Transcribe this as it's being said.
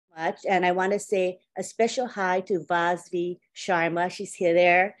And I want to say a special hi to Vasvi Sharma. She's here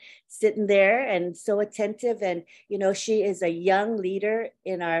there, sitting there and so attentive. And, you know, she is a young leader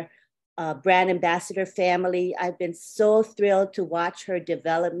in our brand ambassador family. I've been so thrilled to watch her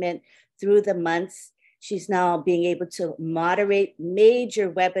development through the months. She's now being able to moderate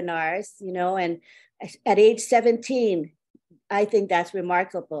major webinars, you know, and at age 17, I think that's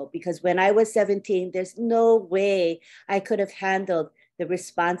remarkable, because when I was 17, there's no way I could have handled the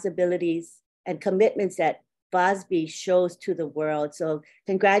responsibilities and commitments that Vasvi shows to the world. So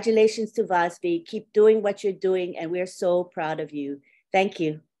congratulations to Vasvi. Keep doing what you're doing, and we're so proud of you. Thank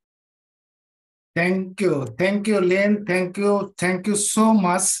you. Thank you. Thank you, Lynn. Thank you. Thank you so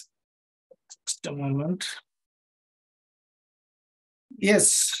much. Just a moment.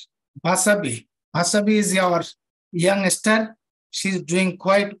 Yes, Vasvi. Vasvi is our youngster. She's doing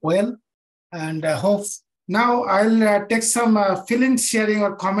quite well. And I hope now I'll take some feeling sharing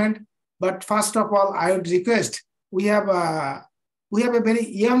or comment. But first of all, I would request, we have a very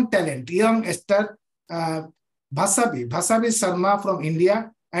young talent, youngster, Vasvi Sharma from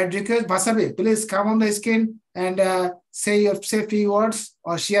India. I request Vasvi, please come on the screen and say few words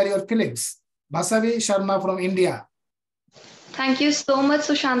or share your feelings. Vasvi Sharma from India. Thank you so much,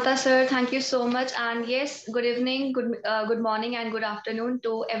 Sushanta sir. Thank you so much. And yes, good evening, good morning, and good afternoon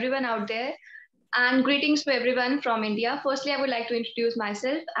to everyone out there. And greetings to everyone from India. Firstly, I would like to introduce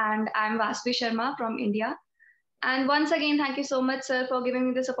myself, and I'm Vasvi Sharma from India. And once again, thank you so much, sir, for giving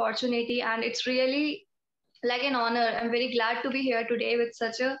me this opportunity. And it's really like an honor. I'm very glad to be here today with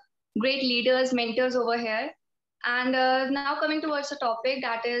such a great leaders, mentors over here. And now coming towards the topic,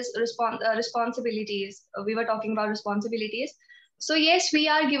 that is responsibilities. We were talking about responsibilities. So yes, we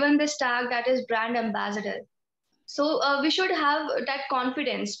are given this tag, that is brand ambassador. So we should have that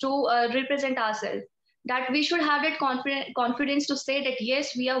confidence to represent ourselves, that we should have that confidence to say that,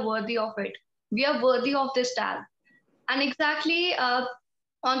 yes, we are worthy of it. We are worthy of this tag. And exactly,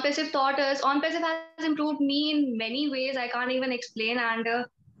 OnPassive taught us, OnPassive has improved me in many ways I can't even explain. And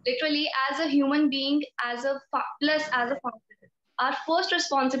literally, as a human being, as a founder, our first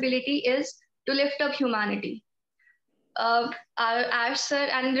responsibility is to lift up humanity. Our Ash sir,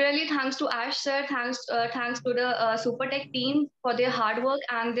 and really thanks to Ash sir, thanks to the Super Tech team for their hard work,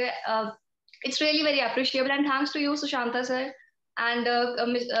 and it's really very appreciable. And thanks to you, Sushanta sir, and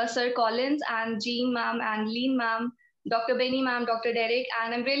Sir Collins, and Jean ma'am, and Lean ma'am, Dr. Benny ma'am, Dr. Derek,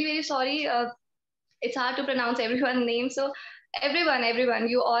 and I'm really very sorry. It's hard to pronounce everyone's name. So everyone,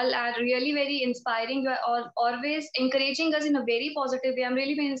 you all are really very inspiring. You are all always encouraging us in a very positive way. I'm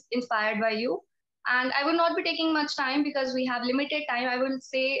really very inspired by you. And I will not be taking much time because we have limited time. I will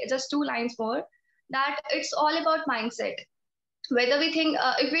say just 2 lines more, that it's all about mindset. Whether we think,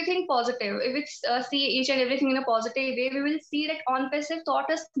 if we think positive, if we see each and everything in a positive way, we will see that OnPassive taught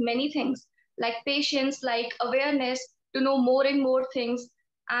us many things, like patience, like awareness, to know more and more things.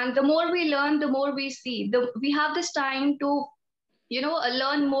 And the more we learn, the more we see. We have this time to,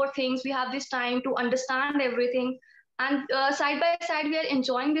 learn more things. We have this time to understand everything. And side by side, we are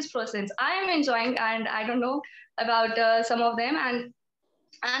enjoying this process. I am enjoying, and I don't know about some of them. And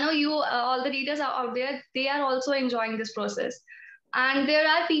I know you, all the readers are out there, they are also enjoying this process. And there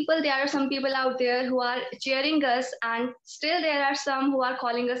are some people out there who are cheering us, and still there are some who are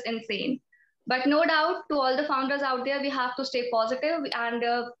calling us insane. But no doubt, to all the founders out there, we have to stay positive, and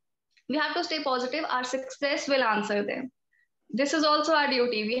we have to stay positive. Our success will answer them. This is also our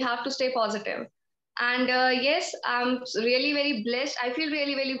duty. We have to stay positive. And yes, I'm really very blessed. I feel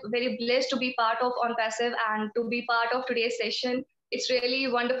really, very, very blessed to be part of OnPassive and to be part of today's session. It's really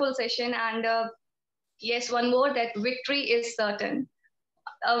a wonderful session. And yes, one more, that victory is certain.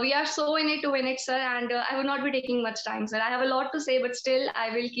 We are so in it to win it, sir. And I will not be taking much time, sir. I have a lot to say, but still,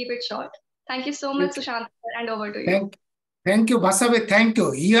 I will keep it short. Thank you so much, Sushant, and over to you. Thank you, Vasvi. Thank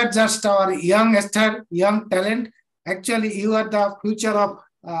you. You are just our young talent. Actually, you are the future of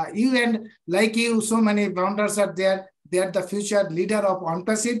you, and like you, so many founders are there. They are the future leader of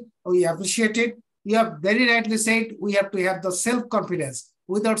OnPassive. We appreciate it. You have very rightly said, we have to have the self-confidence.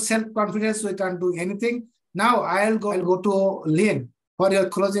 Without self-confidence, we can't do anything. Now I'll go to Lynn for your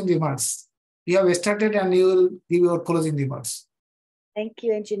closing remarks. You have started and you will give your closing remarks. Thank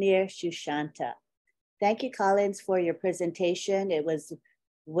you, Engineer Sushanta. Thank you, Collins, for your presentation. It was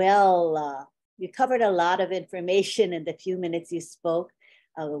you covered a lot of information in the few minutes you spoke,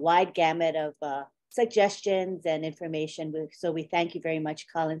 a wide gamut of suggestions and information. So we thank you very much,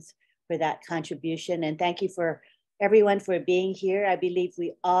 Collins, for that contribution. And thank you for everyone for being here. I believe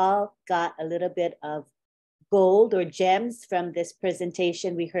we all got a little bit of gold or gems from this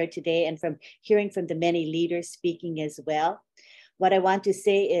presentation we heard today, and from hearing from the many leaders speaking as well. what I want to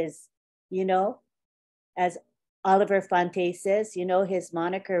say is, as Oliver Fonte says, his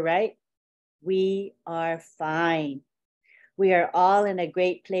moniker, right? We are fine. We are all in a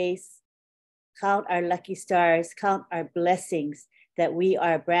great place. Count our lucky stars, count our blessings that we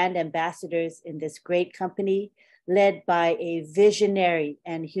are brand ambassadors in this great company led by a visionary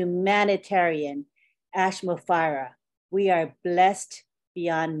and humanitarian, Ash Mufara. We are blessed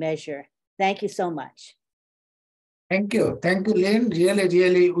beyond measure. Thank you so much. Thank you. Thank you, Lynn. Really,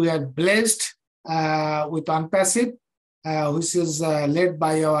 really, we are blessed with OnPassive, which is led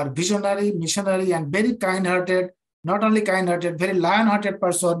by our visionary, missionary, and very kind-hearted, not only kind-hearted, very lion-hearted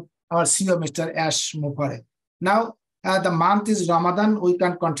person, our CEO, Mr. Ash Mufare. Now, the month is Ramadan. We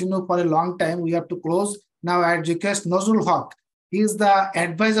can continue for a long time. We have to close. Now, I request Nozul Haq. He is the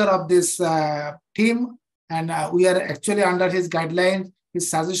advisor of this team, and we are actually under his guidelines,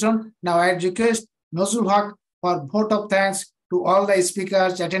 his suggestion. Now, I request Nozul Haq for vote of thanks to all the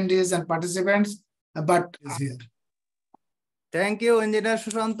speakers, attendees, and participants. But is here. Thank you, Engineer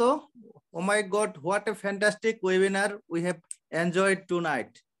Sushanto. Oh my God, what a fantastic webinar we have enjoyed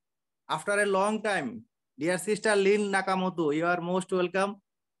tonight. After a long time, dear sister Lynn Nakamoto, you are most welcome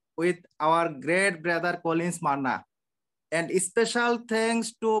with our great brother Collins Manna. And special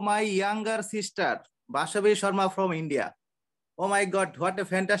thanks to my younger sister, Vasvi Sharma from India. Oh my God, what a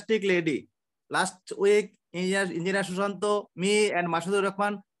fantastic lady. Last week, Engineer Sushanto, me and Mashudur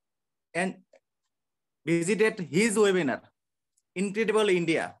Rahman and visited his webinar. Incredible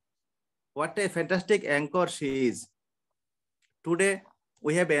India. What a fantastic anchor she is. Today,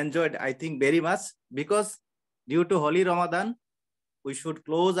 we have enjoyed, I think, very much because due to Holy Ramadan, we should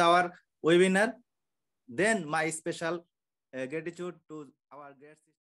close our webinar. Then my special gratitude to our guests.